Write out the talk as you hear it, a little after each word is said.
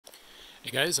Hey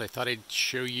guys, I thought I'd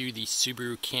show you the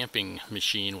Subaru camping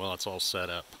machine while it's all set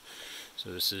up.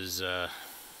 So this is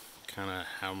kind of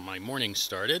how my morning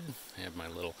started. I have my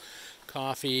little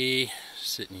coffee,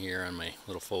 sitting here on my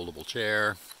little foldable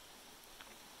chair.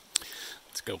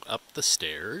 Let's go up the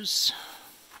stairs.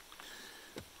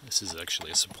 This is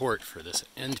actually a support for this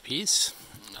end piece.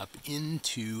 Up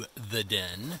into the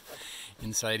den.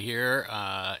 Inside here,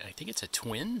 I think it's a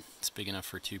twin. It's big enough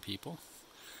for two people.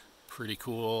 Pretty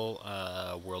cool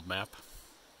world map.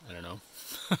 I don't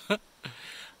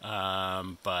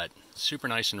know. But super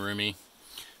nice and roomy.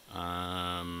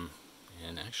 And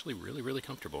actually really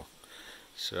comfortable.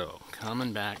 So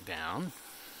coming back down,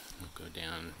 we'll go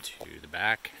down to the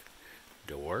back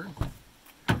door.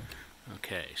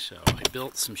 Okay, so I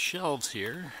built some shelves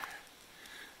here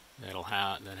that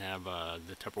have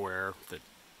the Tupperware that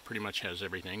pretty much has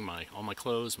everything, all my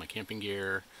clothes, my camping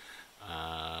gear,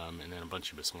 and then a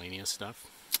bunch of miscellaneous stuff.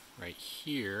 Right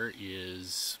here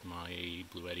is my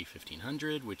Blue Eddy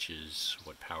 1500, which is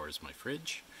what powers my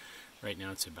fridge. Right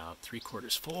now it's about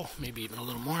 3/4 full, maybe even a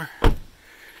little more.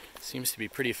 Seems to be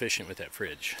pretty efficient with that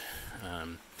fridge.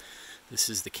 This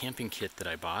is the camping kit that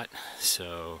I bought,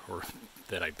 or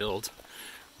that I built,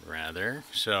 rather.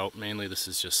 So mainly this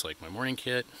is just like my morning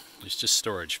kit. It's just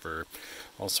storage for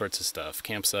all sorts of stuff,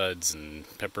 camp suds and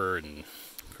pepper, and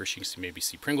of course you can maybe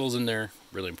see Pringles in there,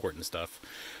 really important stuff.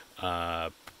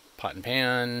 Pot and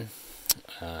pan.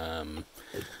 The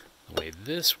way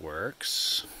this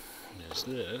works is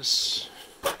this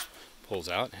pulls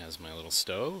out, has my little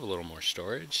stove, a little more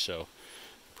storage, so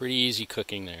pretty easy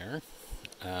cooking there.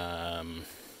 Like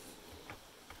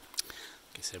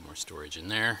I said, more storage in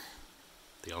there.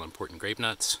 The all-important grape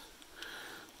nuts.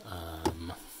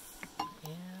 And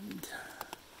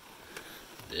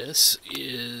this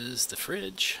is the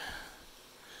fridge.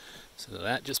 So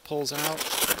that just pulls out.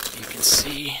 You can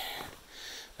see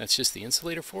that's just the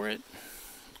insulator for it.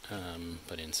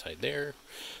 But inside there,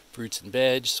 fruits and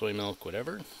veg, soy milk,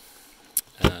 whatever.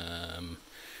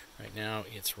 Right now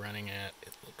it's running at,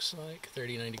 it looks like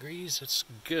 39 degrees. It's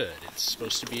good. It's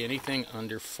supposed to be anything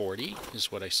under 40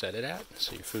 is what I set it at,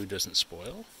 so your food doesn't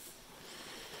spoil.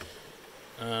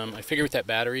 I figure with that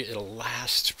battery it'll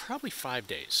last probably 5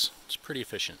 days. It's pretty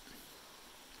efficient.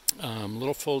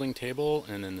 Little folding table,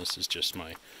 and then this is just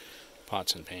my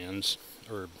pots and pans.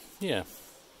 Or, yeah,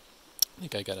 I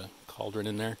think I got a cauldron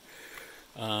in there.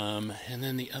 And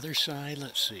then the other side,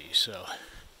 let's see, so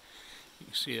you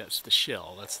can see that's the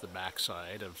shell, that's the back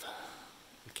side of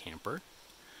the camper.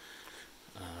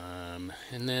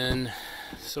 And then,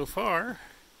 so far,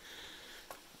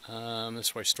 this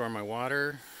is where I store my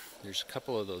water. There's a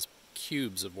couple of those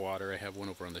cubes of water. I have one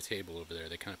over on the table over there.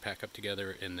 They kind of pack up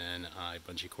together, and then I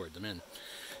bungee cord them in.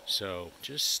 So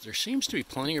there seems to be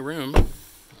plenty of room.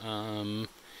 I'm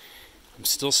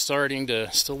still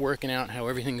working out how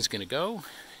everything's going to go.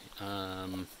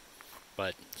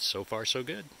 But so far so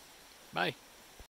good. Bye.